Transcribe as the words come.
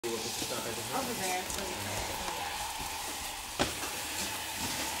over there. So you can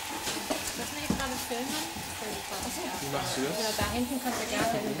das nicht gerade filmen? Wie machst du das? Ja, da hinten könnt ihr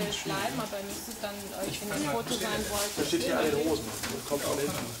gerne im Bild bleiben, aber ihr müsst dann euch, wenn ihr ein Foto sein wollt. Da steht hier alle Hosen. Kommt von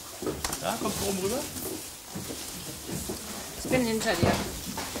hinten. Ja, kommt oben rüber. Ich bin hinter dir.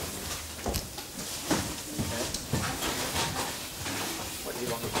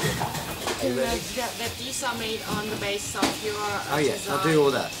 That these are made on the base of your Oh yes, I'll do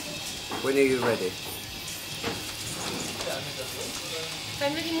all that. When are you ready?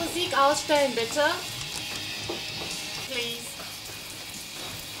 Können wir die Musik ausstellen, bitte? Please.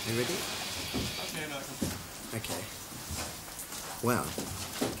 You ready? Okay. Well,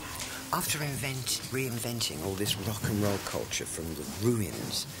 after reinventing all this rock and roll culture from the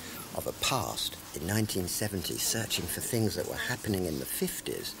ruins of a past in 1970, searching for things that were happening in the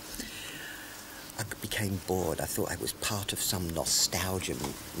 50s, I became bored. I thought I was part of some nostalgia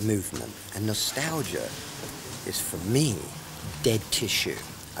movement. And nostalgia is, for me, dead tissue.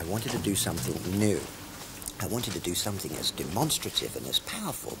 I wanted to do something new. I wanted to do something as demonstrative and as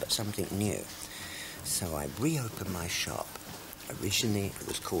powerful, but something new. So I reopened my shop. Originally, it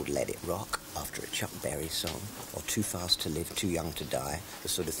was called Let It Rock, after a Chuck Berry song, or Too Fast to Live, Too Young to Die, the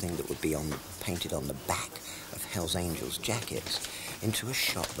sort of thing that would be painted on the back of Hell's Angels jackets, into a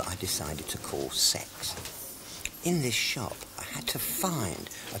shop that I decided to call Sex. In this shop, I had to find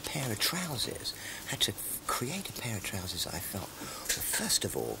a pair of trousers, had to create a pair of trousers I felt were, first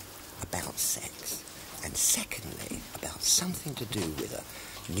of all, about sex, and secondly, about something to do with a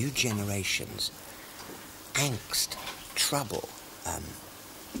new generation's angst, trouble,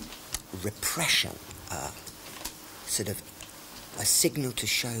 repression, sort of a signal to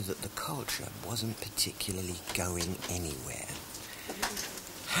show that the culture wasn't particularly going anywhere.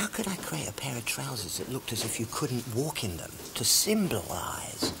 How could I create a pair of trousers that looked as if you couldn't walk in them, to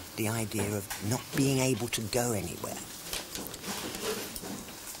symbolise the idea of not being able to go anywhere?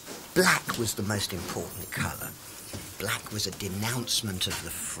 Black was the most important colour. Black was a denouncement of the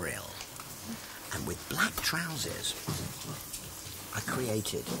frill. And with black trousers, I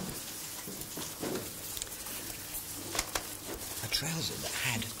created a trouser that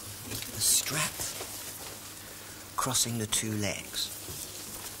had a strap crossing the two legs.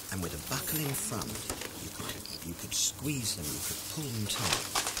 And with a buckle in front, you could squeeze them, you could pull them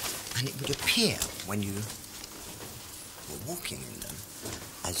tight. And it would appear, when you were walking in them,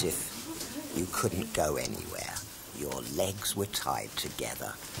 as if you couldn't go anywhere. Your legs were tied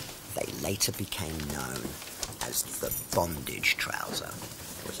together. They later became known as the bondage trouser.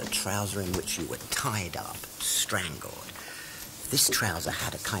 It was a trouser in which you were tied up, strangled. This trouser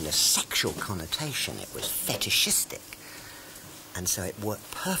had a kind of sexual connotation. It was fetishistic. And so it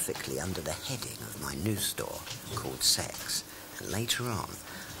worked perfectly under the heading of my new store called Sex. And later on,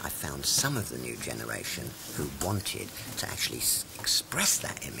 I found some of the new generation who wanted to actually express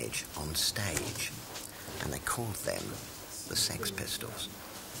that image on stage. And they called them the Sex Pistols.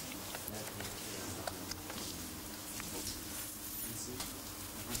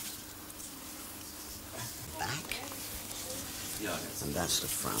 Back, and that's the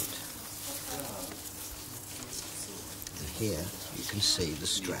front. And here you can see the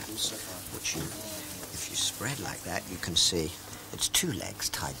straps, which if you spread like that, you can see it's two legs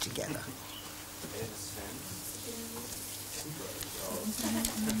tied together.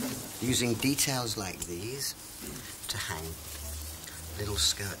 Using details like these to hang little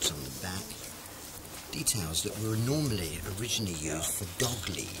skirts on the back, details that were originally used for dog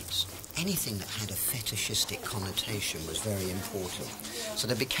leads. Anything that had a fetishistic connotation was very important. So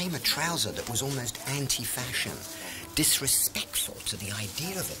there became a trouser that was almost anti-fashion, disrespectful to the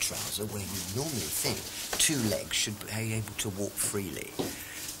idea of a trouser where you normally think two legs should be able to walk freely.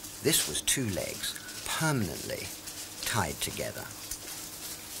 This was two legs permanently tied together.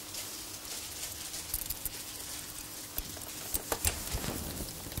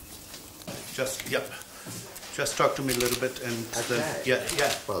 Just talk to me a little bit and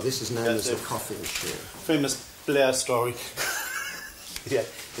Okay. Well, this is known as the coffin shoe. Famous Blair story. This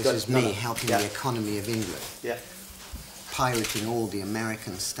is me helping the economy of England. Yeah. Pirating all the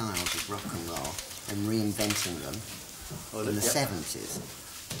American styles of rock and roll and reinventing them in the 70s.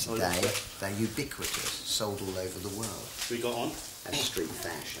 Today, they're ubiquitous, sold all over the world. We go on. As street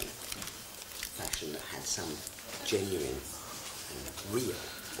fashion. Fashion that had some genuine and real,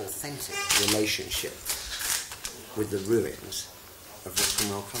 authentic relationship with the ruins of rock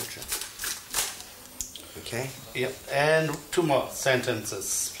and roll culture. Okay? Yep. And two more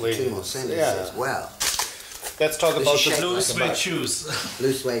sentences, please. Two more sentences. Yeah. Well, let's talk about the blue like suede shoes.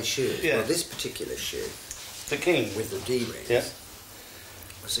 Blue suede shoes. Yeah. Well, this particular shoe, The king. with the D-rings, Yeah.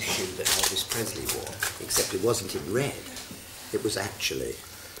 was a shoe that Elvis Presley wore, except it wasn't in red. It was actually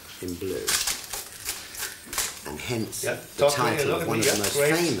in blue. And hence the title of one of the most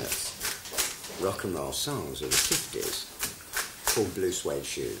famous rock and roll songs of the 50s, called Blue Suede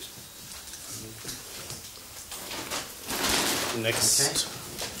Shoes. Next. Okay.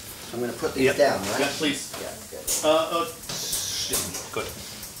 I'm going to put these down, right? Yeah, please. Yeah, good. Good.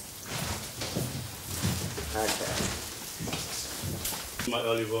 Okay. My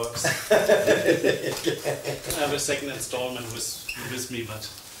early works. I have a second installment with me, but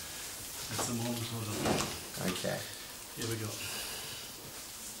at the moment, hold on. Okay. Here we go.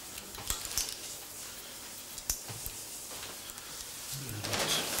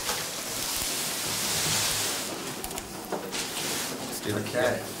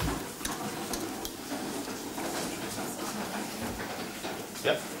 Okay.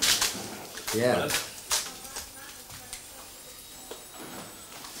 Yep. Yeah.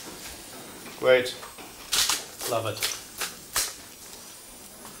 Great. Love it.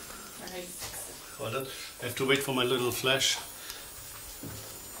 Hold on. I have to wait for my little flash.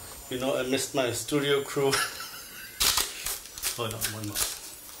 You know, I missed my studio crew. Hold on, one more.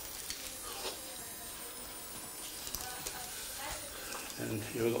 And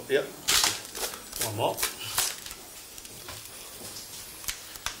here we go. Yep. One more.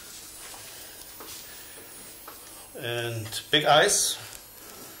 And big eyes.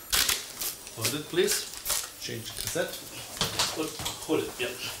 Hold it, please. Change cassette. Hold it.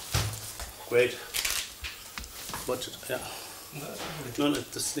 Yep. Great. Watch it. Ja. Nein,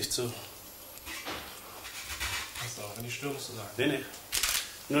 das ist nicht so. Achso, wenn die stürmst du sagen. Nee, nee.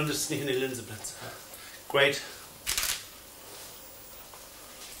 Nur das ist nicht in die Linse platzt. Great.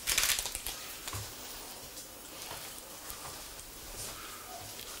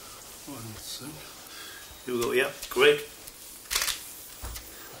 One sec. Here we go. Yeah, great.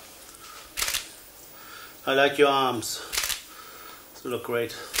 I like your arms. They look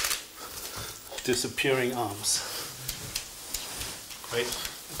great. Disappearing arms. Great.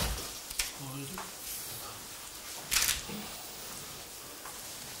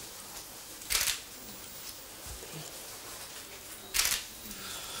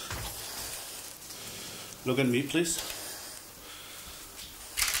 Look at me, please.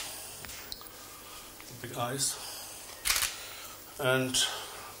 Big eyes. And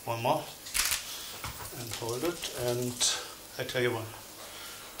one more. And hold it. And I tell you one.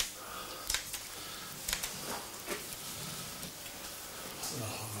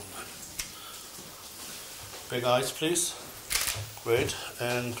 Big eyes, please. Great.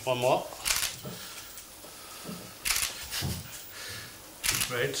 And one more.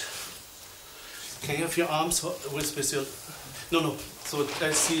 Great. Can you have your arms with your... No. So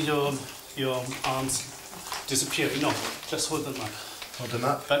I see your arms disappearing. No, just hold them up. Hold them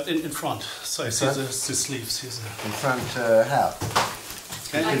up? But in front. So I see the sleeves. Here's in front, how?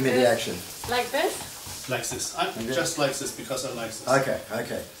 Okay. Like Give me the action. Like this? Like this. Just like this because I like this.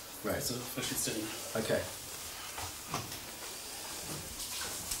 Okay. Right. So fish is sitting. Okay.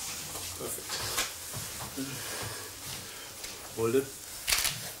 Perfect. Hold it.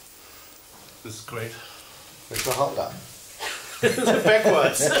 This is great. It's a hold up.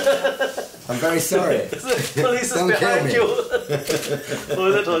 Backwards. I'm very sorry. The police is Don't behind kill you.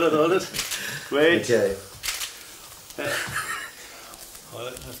 Hold it. Great. Okay. I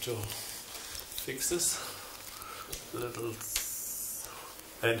have to fix this. Little.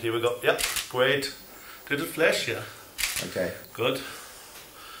 And here we go. Yep, great. Did it flash? Yeah. Okay. Good.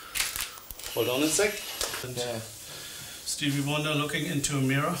 Hold on a sec. And Stevie Wonder looking into a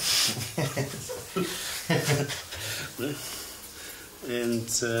mirror. And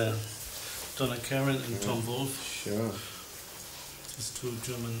Donna Karen and Tom Wolfe. Sure. These two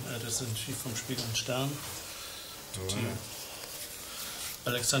German artists and she from Spiegel und Stern.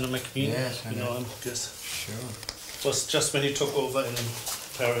 Alexander McQueen, yes, you know him, yes. Sure. Was just when he took over in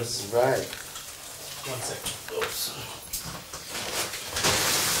Paris. Right. One second. Oops.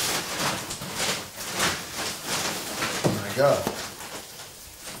 Oh my God.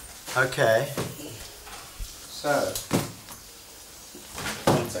 Okay. So.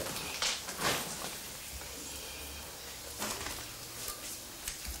 One second.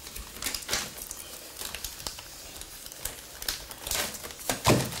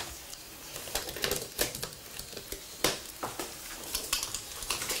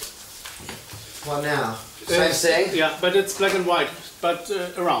 What now? Same thing? Yeah, but it's black and white. But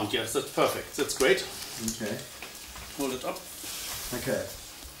around, yes, that's perfect. That's great. Okay. Hold it up. Okay.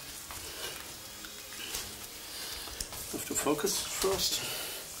 Have to focus first.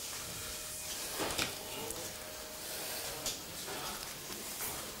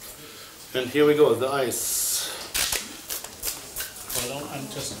 And here we go, the ice. Hold on, I'm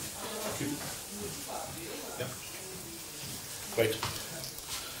just keep. Yeah. Great.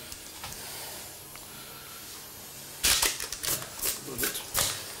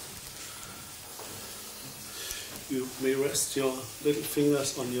 You may rest your little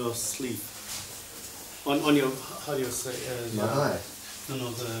fingers on your sleeve. On your, how do you say? My eye.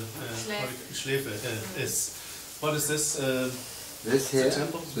 No, the Schläfe is. What is this? This here? The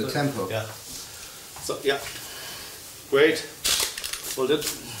temple? The temple. Yeah. So, yeah. Great. Hold it.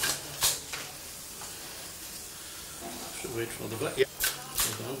 Should wait for the black. Yeah.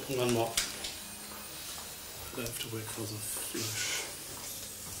 Hold on. One more. I have to wait for the finish.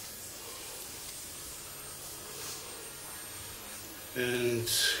 And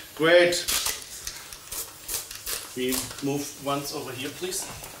great. We move once over here, please.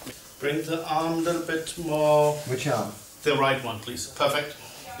 Bring the arm a little bit more. Which arm? The right one, please. Perfect.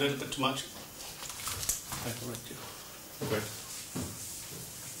 A little bit too much. I correct you. Great.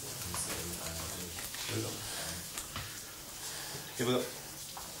 Here we go. Here we go.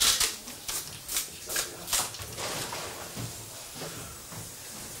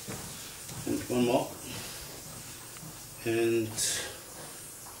 And one more. And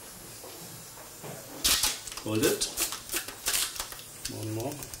hold it. One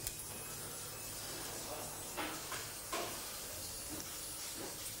more.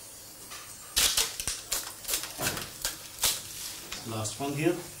 Last one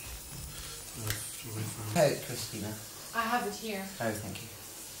here. Hey, Christina. I have it here. Oh, thank you.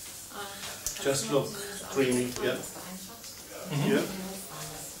 Just look creamy, yeah. Yeah.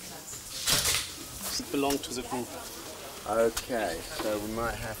 Belong to the group. Okay, so we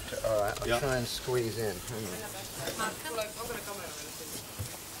might have to. All right, I'll Yeah. try and squeeze in. Hang on.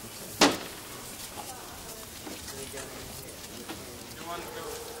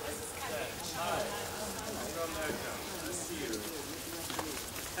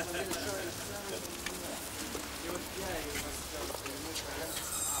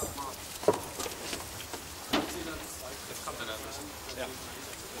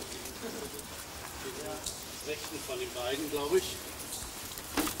 Rechten von den beiden, glaube ich.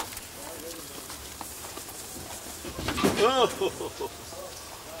 Oh.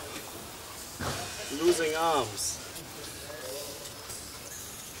 Losing arms.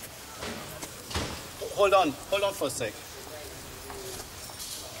 Hold on for a sec.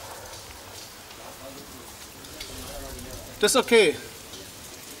 That's okay. Okay.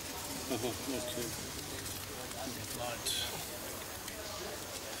 Right.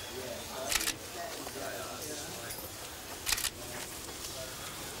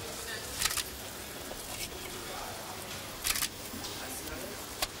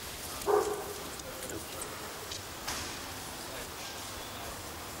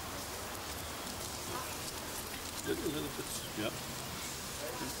 A little bit, yeah.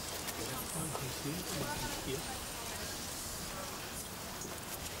 Here.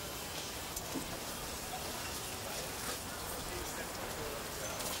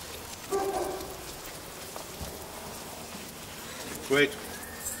 Great.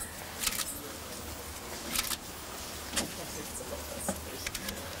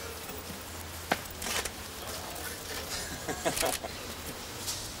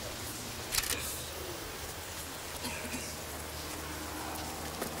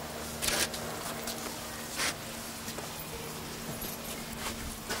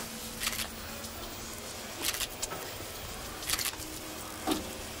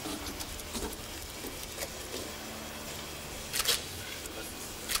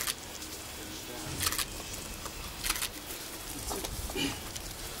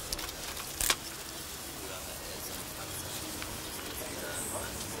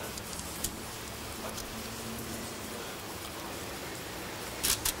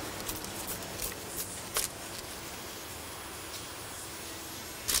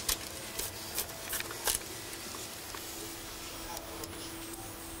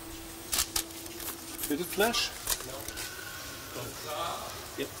 Little flash?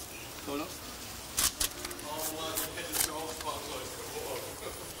 Yep. Hold on.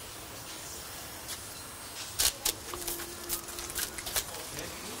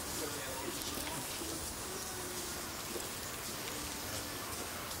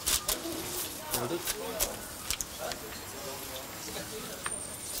 Hold it.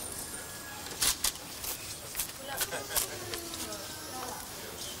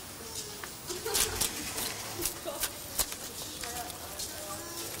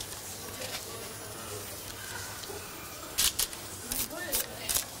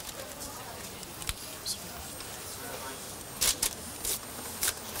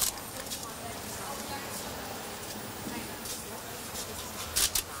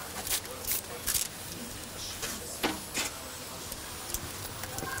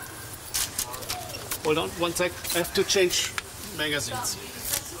 Hold on, one sec. I have to change magazines.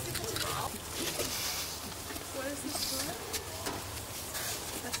 What is this for?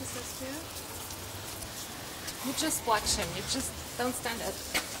 Was ist das für? You just watch him. You just don't stand up.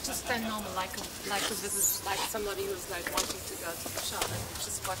 Just stand normal, like a visit, like somebody who's like wanting to go to the shop, and you're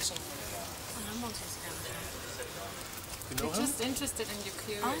just watching. I'm also standing. You're just interested and you're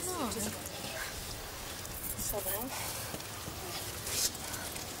curious. Oh, no. So then.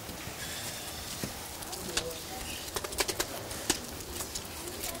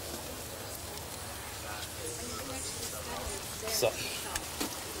 So.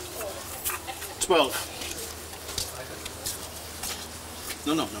 12.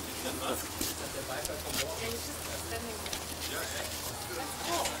 No.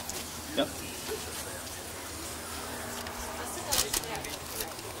 Yep.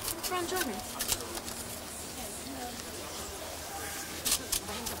 Run, join me.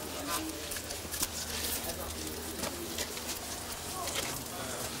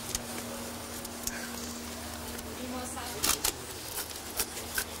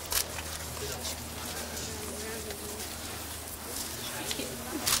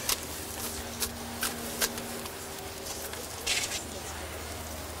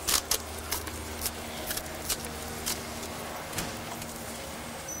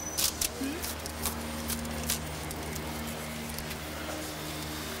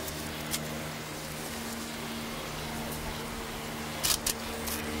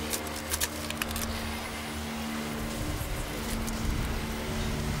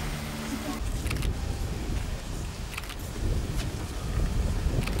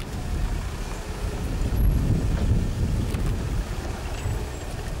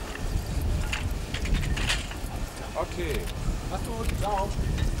 Okay. Mach's gut. Ciao.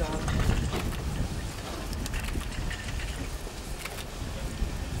 Bis dann.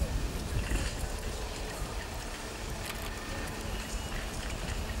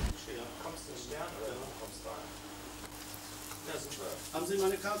 Kommst du Stern oder du kommst rein? Ja, super. Haben Sie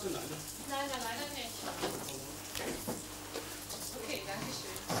meine Karte? Nein. Nein, leider nicht. Okay, danke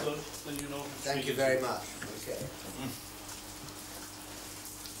schön. So, then you know. Thank you very much. Okay.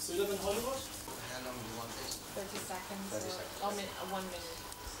 So you live in Hollywood? How long do you want this? 30 seconds. 30 seconds. Or 1 minute.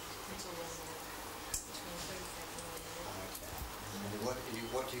 Until 1 minute. Between 30 seconds and 1 minute. Okay. And what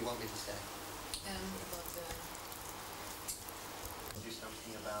do you want me to say? About the... Do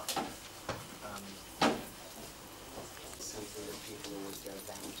something about something that people always go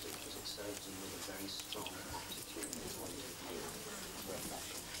back to because it serves them with a very strong attitude and point of view where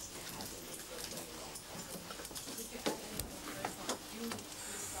fashion has been for a very long time.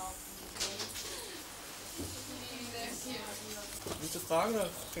 Willst du fragen oder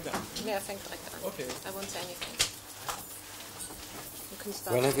fängt er an? Yeah, fängt direkt an. Okay. I won't say anything. You can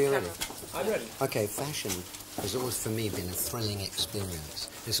start. Whenever you're ready. I'm ready. Okay, fashion has always for me been a thrilling experience.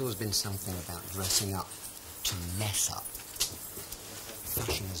 There's always been something about dressing up to mess up.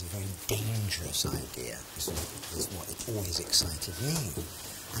 Fashion is a very dangerous idea. This is what it always excited me.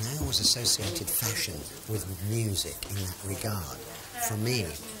 And I always associated fashion with music in that regard. For me,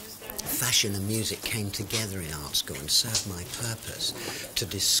 fashion and music came together in art school and served my purpose to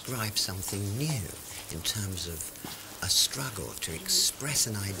describe something new in terms of a struggle to express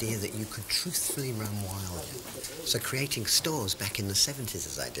an idea that you could truthfully run wild in. So creating stores back in the 70s,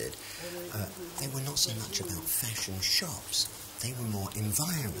 as I did, they were not so much about fashion shops. They were more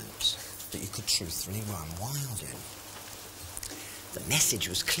environments that you could truthfully run wild in. The message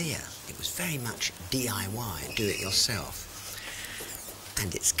was clear. It was very much DIY, do it yourself.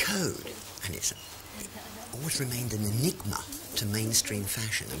 And its code, and it's always remained an enigma to mainstream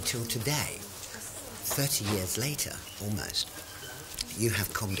fashion until today. 30 years later, almost, you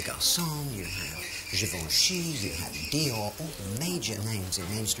have Comme des Garçons, you have Givenchy, you have Dior, all the major names in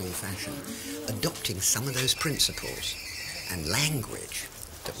mainstream fashion adopting some of those principles and language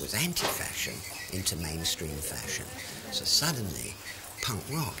that was anti-fashion into mainstream fashion. So suddenly, punk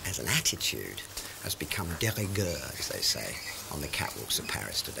rock as an attitude has become de rigueur, as they say, on the catwalks of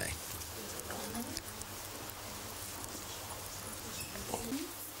Paris today.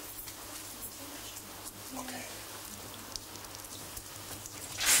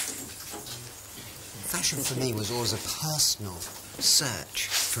 Fashion for me was always a personal search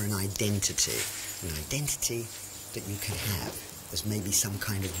for an identity that you can have as maybe some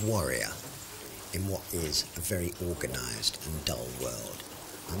kind of warrior in what is a very organised and dull world.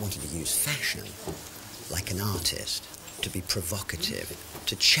 I wanted to use fashion like an artist, to be provocative,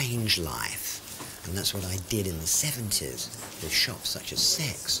 to change life. And that's what I did in the 70s with shops such as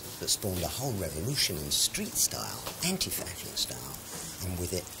Sex that spawned a whole revolution in street style, anti-fashion style. and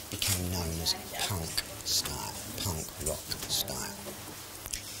with it became known as punk style, punk rock style.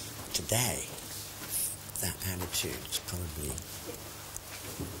 Today, that attitude's probably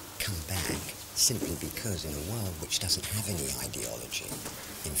come back simply because in a world which doesn't have any ideology,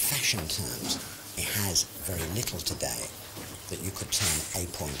 in fashion terms, it has very little today that you could term a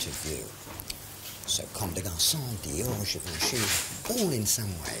point of view. So Comme des Garçons, Dior, Givenchy, all in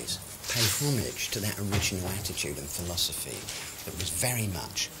some ways pay homage to that original attitude and philosophy that was very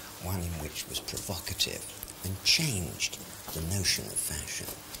much one in which was provocative and changed the notion of fashion.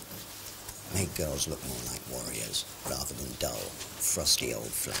 Made girls look more like warriors rather than dull, frosty old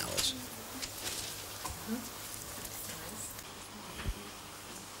flowers.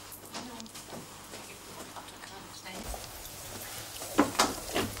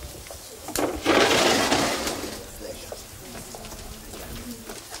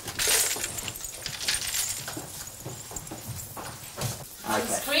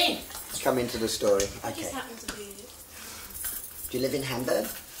 Screen. Let's come into the story. I just Okay. happen to be... Do you live in Hamburg?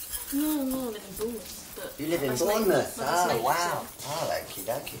 No, I live in Bournemouth. But You live in that's late- Bournemouth? well, that's Oh, late, wow. Oh, okie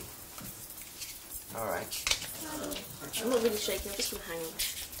dokie. All right. so I'm not really shaking, I've just been hanging.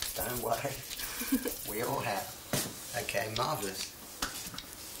 Don't worry. We all have. Okay, marvellous.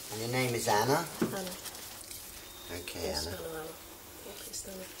 And your name is Anna? Anna. Okay, Yes, Anna. Anna. Okay,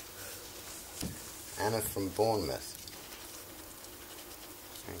 Stella. Anna from Bournemouth.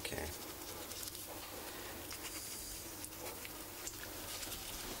 Okay.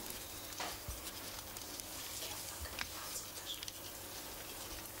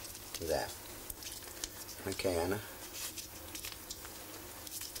 There. Okay, Anna.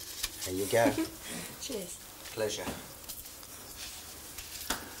 There you go. Cheers. Pleasure.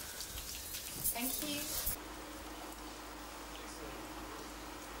 Thank you.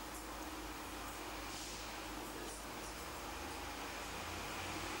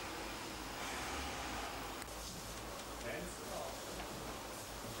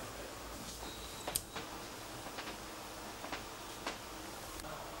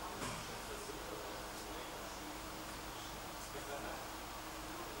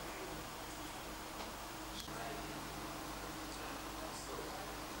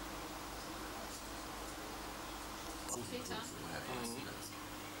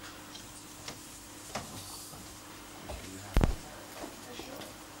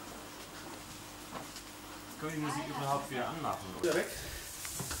 Können wir die Musik überhaupt wieder anmachen? Wieder weg.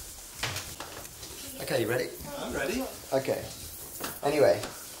 Okay, you ready? I'm ready. Okay. Anyway,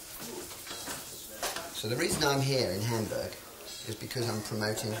 so the reason I'm here in Hamburg is because I'm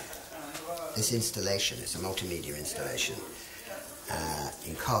promoting this installation. It's a multimedia installation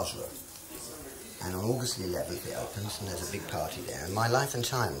in Karlsruhe. And on August the 11th it opens and there's a big party there. And My Life and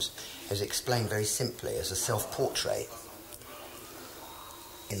Times is explained very simply as a self-portrait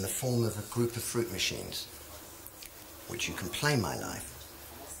in the form of a group of fruit machines, which you can play my life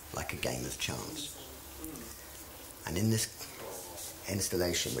like a game of chance. And in this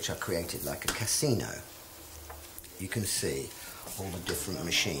installation, which I've created like a casino, you can see all the different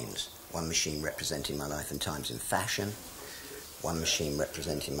machines. One machine representing my life and times in fashion, one machine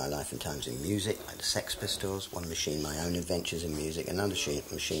representing my life and times in music, like the Sex Pistols, one machine my own adventures in music, another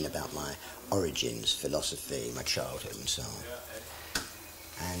machine about my origins, philosophy, my childhood and so on.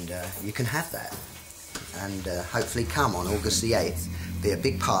 And you can have that. And hopefully come on August the 8th. Be a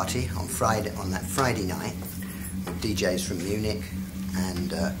big party on that Friday night with DJs from Munich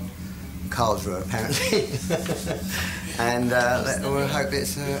and Karlsruhe apparently. And we'll hope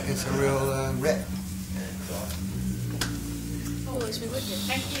it's a real rip. Oh, it's been with you.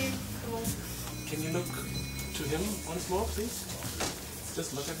 Thank you. Can you look to him once more, please?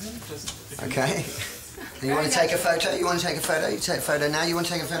 Just look at him. Just if you Okay. You want to take a photo? You want to take a photo? You take a photo now. You want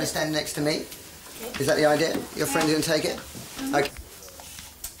to take a photo standing next to me? Is that the idea? Your friend's going to take it? Okay.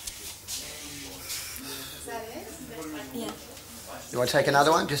 Is that it? Yeah. You want to take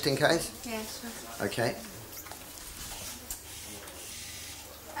another one, just in case? Yeah, sure. Okay.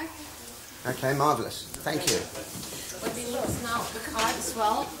 Okay. Okay, marvellous. Thank you. What we need is now the card as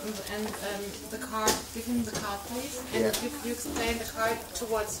well, and the card, give him the card please, and Yeah. you explain the card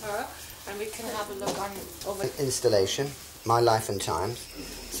towards her, and we can have a look on over. Installation, My Life and Times.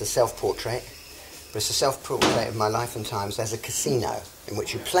 It's a self-portrait. But it's a self-portrait of my life and times as a casino in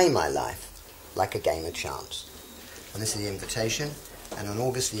which you play my life like a game of chance. And this is the invitation. And on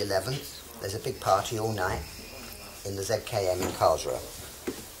August the 11th, there's a big party all night in the ZKM in Karlsruhe.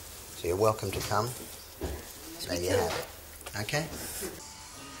 So you're welcome to come. There you have it. Okay?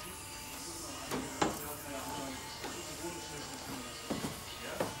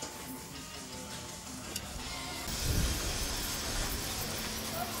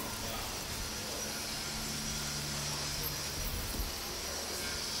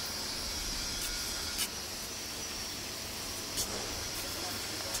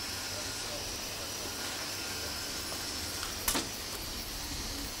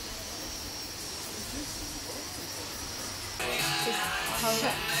 Go for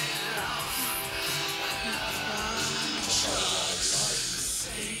it.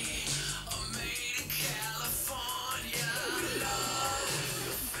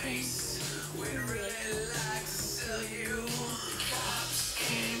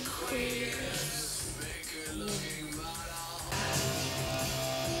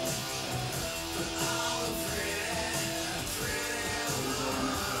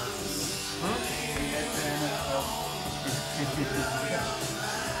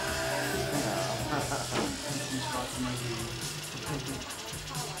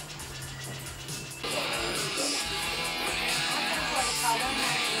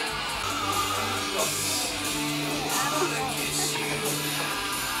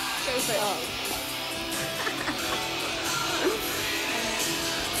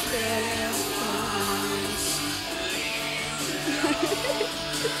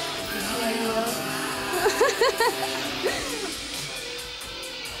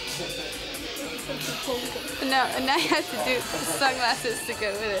 No, and now you have to do sunglasses to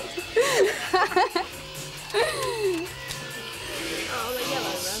go with it. Oh, the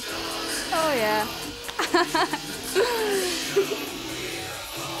yellow one. Oh yeah.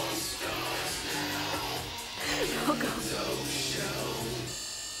 Oh god.